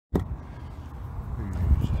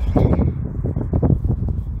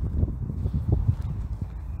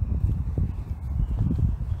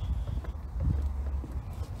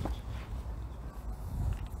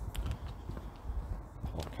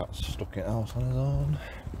it out on his own.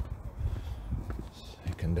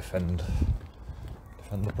 He can defend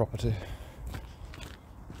the property.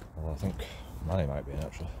 Although I think Manny might be in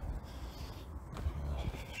actually.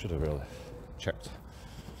 Should have really checked.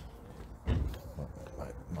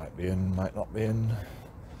 Might be in, might not be in.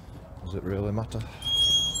 Does it really matter?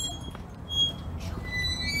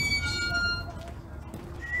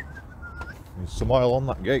 Needs some oil on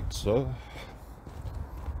that gate, so.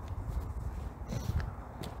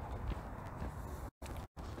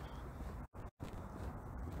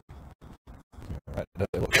 Right,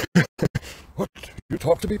 look. What? You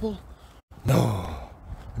talk to people? No,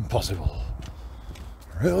 impossible.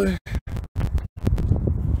 Really?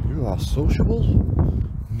 You are sociable?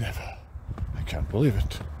 Never. I can't believe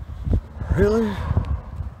it. Really?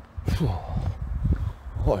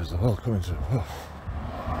 What is the world coming to?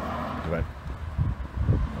 You went.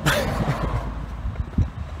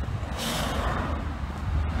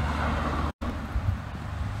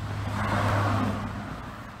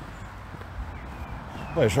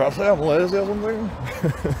 What are you trying to say? I'm lazy or something?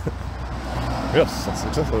 Yes, that's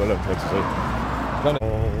exactly what I'm trying to say. Turn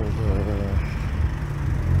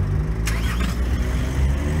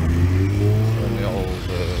the old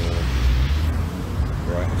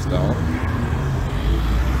brightness down.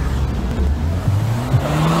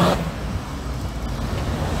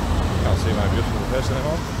 Can't see my beautiful face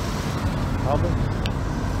anymore. Album.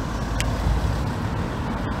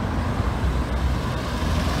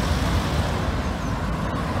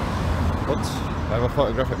 But I have a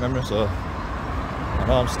photographic memory, so I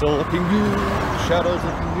know I'm still looking good. Shadows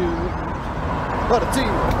looking good. What a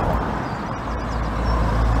team!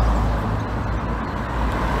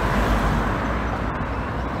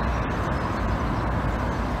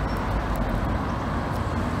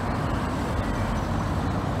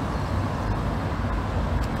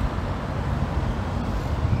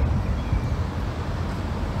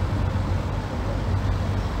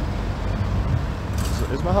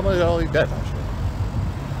 Is Muhammad Ali dead actually?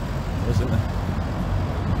 Isn't he?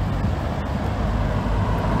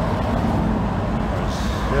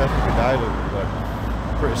 Yeah, I think he died like,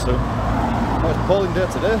 pretty soon. Oh, it's polling day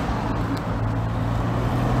today.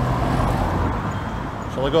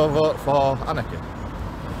 Shall I go vote for anarchy?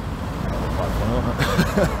 That'll be quite fun, won't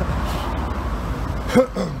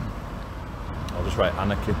it? I'll just write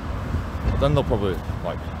anarchy. But then they'll probably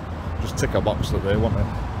like just tick a box that they want to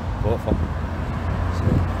vote for.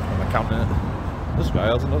 I'm counting it. This guy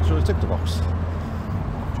hasn't actually ticked a box.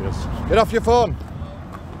 Cheers. Get off your phone!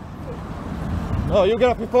 No, you get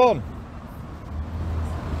off your phone!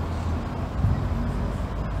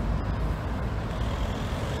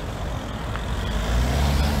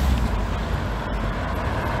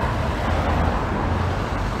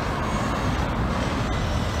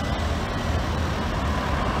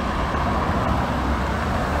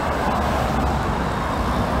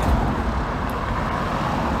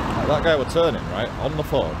 That guy was turning, right, on the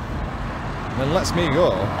phone, and then lets me go,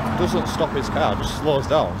 doesn't stop his car, just slows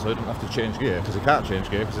down so he doesn't have to change gear, because he can't change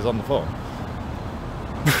gear because he's on the phone.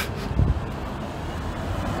 As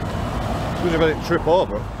soon as I let it trip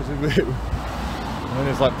over, and then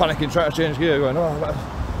he's like panicking, trying to change gear, going, oh,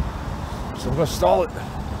 so I'm going to stall it,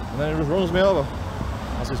 and then he just runs me over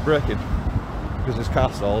as he's braking, because his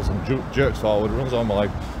car stalls and jerks forward, runs on my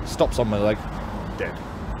leg, stops on my leg, dead.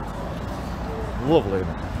 Lovely, isn't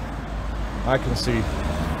it? I can see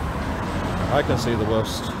the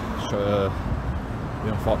worst, the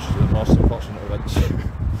most unfortunate events.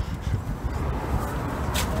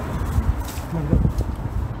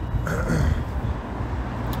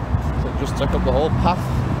 So just take up the whole path.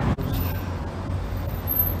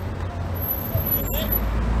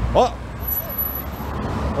 What?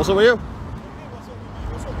 What's up with you?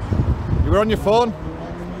 You were on your phone?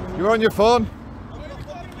 You were on your phone?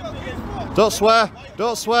 Don't swear,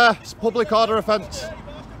 don't swear, it's public order offence.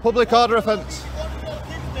 Public order offence.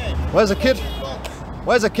 Where's a kid?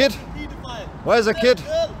 Where's a kid? Where's a kid?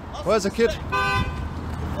 Where's a kid?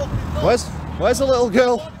 Where's the little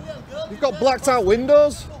girl? You've got blacked out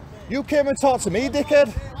windows. You came and talked to me,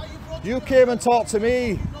 dickhead. You came and talked to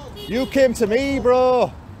me. You came to me,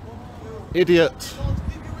 bro. Idiot.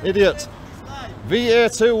 Idiot.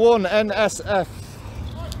 VA21NSF.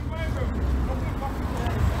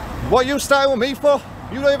 What are you starting with me for?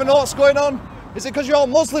 You don't even know what's going on? Is it because you're all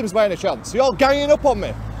Muslims by any chance? You're all ganging up on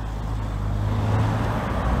me?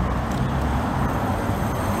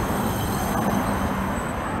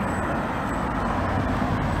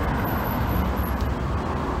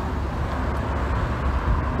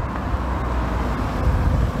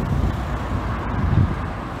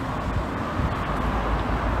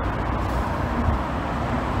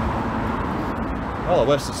 Well, I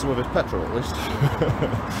wasted some of his petrol at least.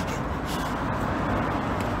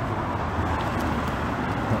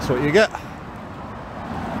 That's what you get.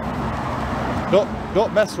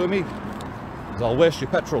 Don't mess with me, because I'll waste your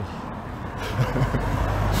petrol.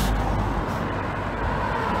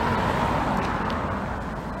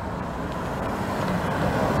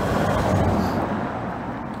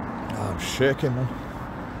 I'm shaking, man.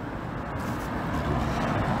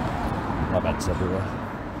 My bed's everywhere.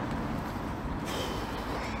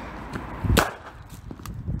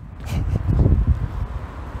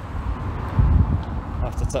 I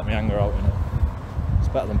have to take my anger out in it. It's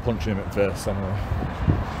better than punching him in the face anyway.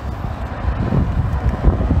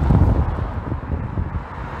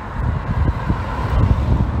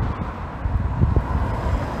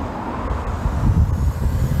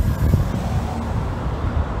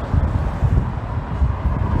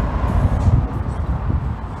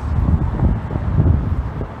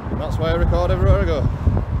 That's why I record everywhere I go.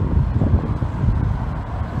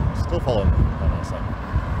 Still following me on that side.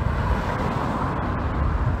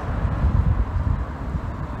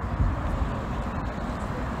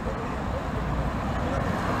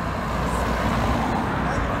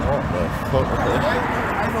 What the fuck was this?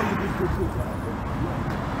 I know you did good too.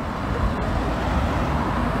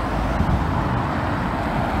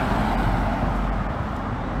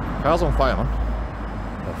 Car's on fire, man.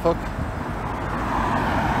 The fuck?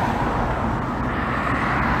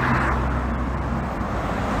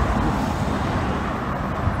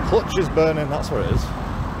 Clutch is burning, that's what it is. I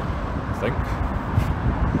think.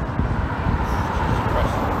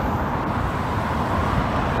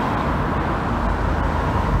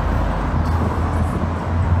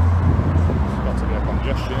 There's got to be a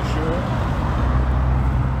congestion issue.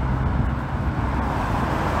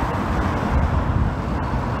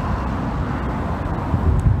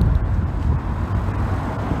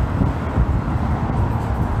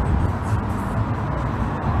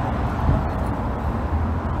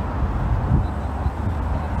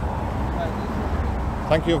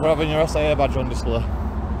 Thank you for having your SIA badge on display.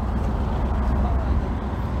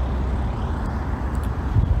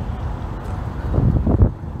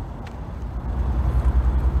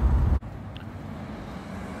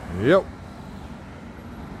 Yep.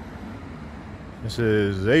 This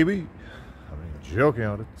is AB.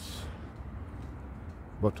 JoeKingAudits.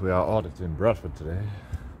 But we are auditing Bradford today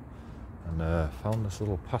and found this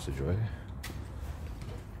little passageway.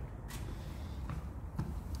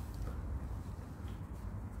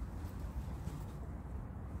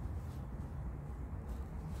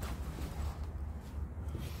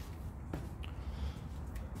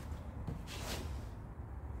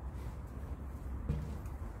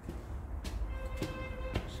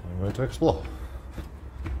 I'm going to explore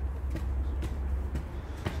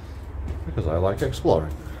because I like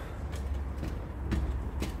exploring.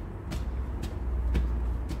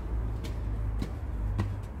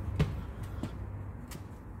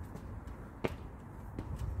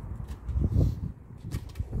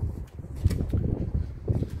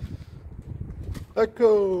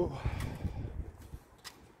 Echo!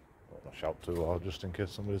 I'll shout too loud just in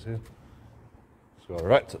case somebody's here. Let's go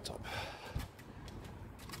right to the top.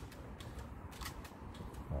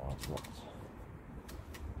 Oh, that's locked.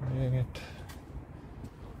 Dang it.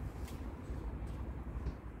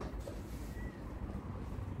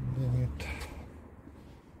 Dang it.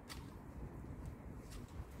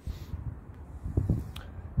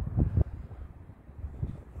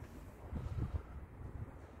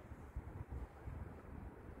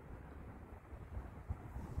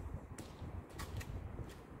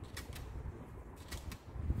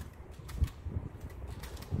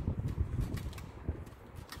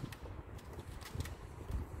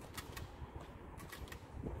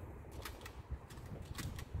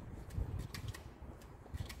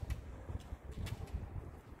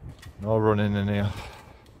 No running in here.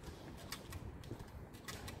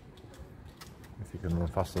 If you can run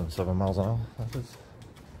faster than 7 miles an hour, that is.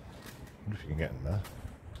 I wonder if you can get in there.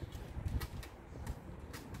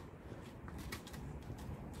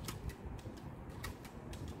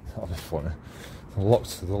 That'll be funny. They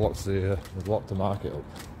locked the market up.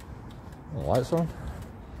 The lights on.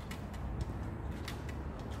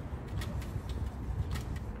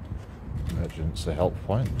 Emergency help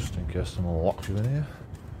point, just in case someone locks you in here.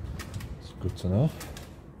 It's good to know.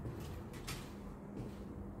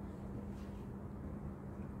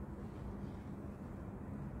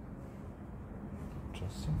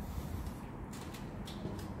 Interesting.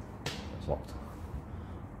 It's locked.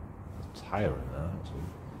 There's a tyre in there, that's weird.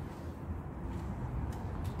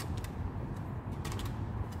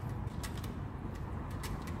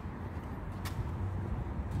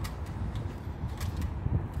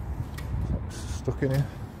 stuck in here.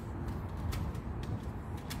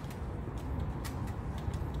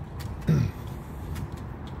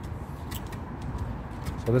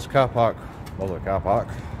 So this car park was a car park,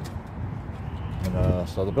 and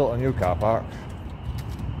so they built a new car park,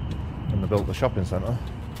 and they built the shopping centre,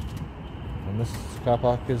 and this car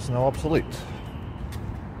park is now obsolete.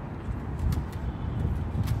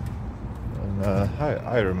 And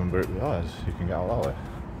I remember it. Oh, you can get out that way.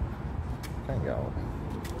 You can get out.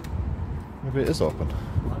 Maybe it is open.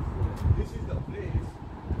 This is the place.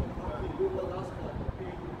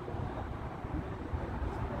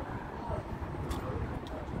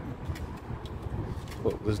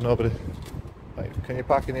 But there's nobody. Like, can you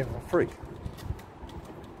park in here for free?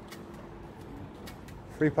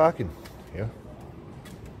 Free parking here.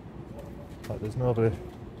 Like, there's nobody.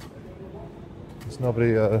 There's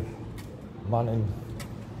nobody manning.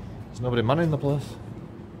 There's nobody manning the place.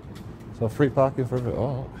 So free parking for everyone.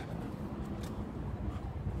 Oh.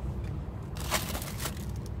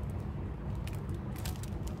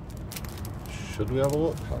 Should we have a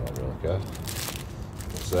look? I don't really care.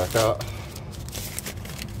 Let's say I can't.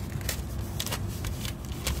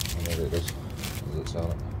 Maybe it does. Does it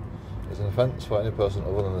sound it? It's an offence for any person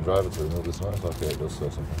other than the driver to remove this notice. Okay, it does say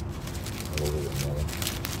something. I will read it now then.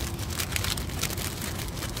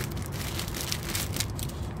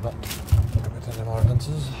 Not commit any more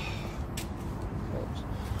offences.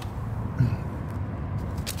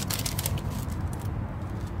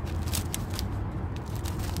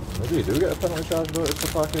 Maybe you do get a penalty charge notice for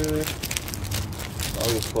parking area. Are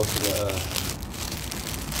you supposed to get a...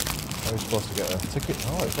 Are you supposed to get a ticket?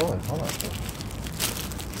 Oh, it's on actually.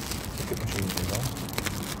 Ticket machine's in there.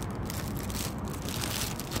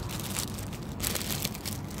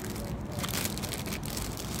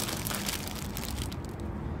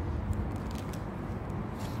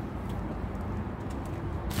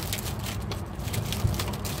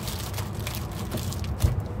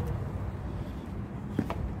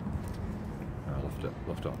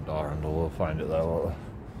 Left it on door handle, we'll find it there later.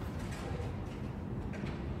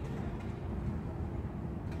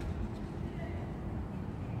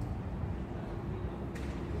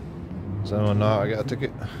 Does anyone know how to get a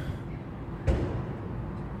ticket?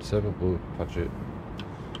 Disabled blue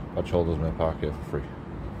badge holders may park here for free.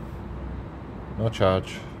 No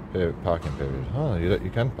charge, parking period. Oh,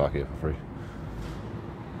 you can park here for free.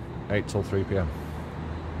 8 till 3 PM.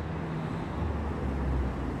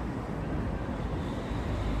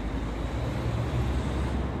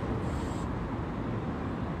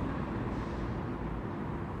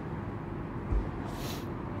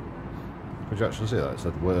 Could you actually see that? It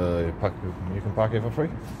said where you can park here for free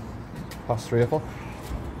past 3 o'clock.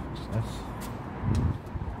 It's nice.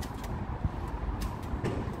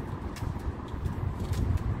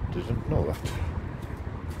 Didn't know that.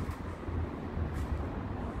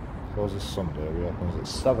 Closes Sunday, reopens at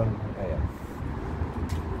 7 AM.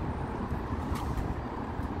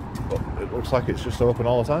 But it looks like it's just open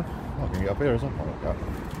all the time. Oh, I can get up here as well. Oh, okay.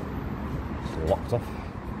 It's locked off.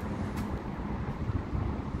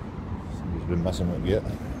 Been messing with it.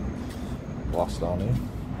 Glass down here.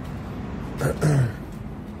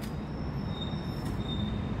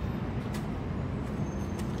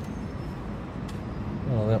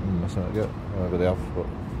 Well, they haven't been messing with it yet. Maybe they have, but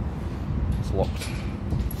it's locked. We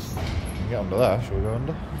can get under there. Shall we go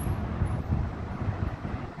under?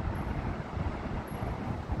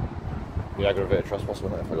 The aggravated trespass,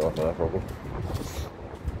 wouldn't it, if I go under there, probably.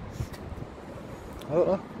 I don't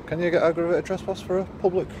know. Can you get aggravated trespass for a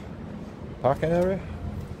public parking area?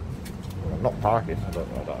 Well, not parking, I don't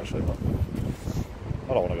know that actually, but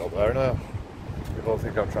I don't want to go up there now. People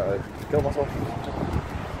think I'm trying to kill myself.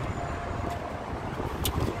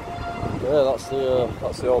 Yeah,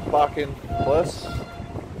 that's the old parking place.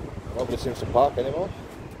 Nobody seems to park anymore.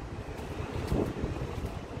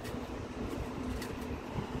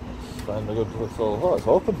 It's kind of good little... Oh, it's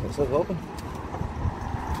open. It says open.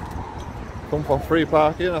 Come for free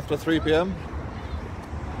parking after 3 PM.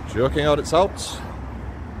 JoeKingAudits out.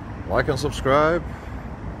 Like and subscribe.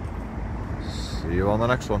 See you on the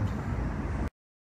next one.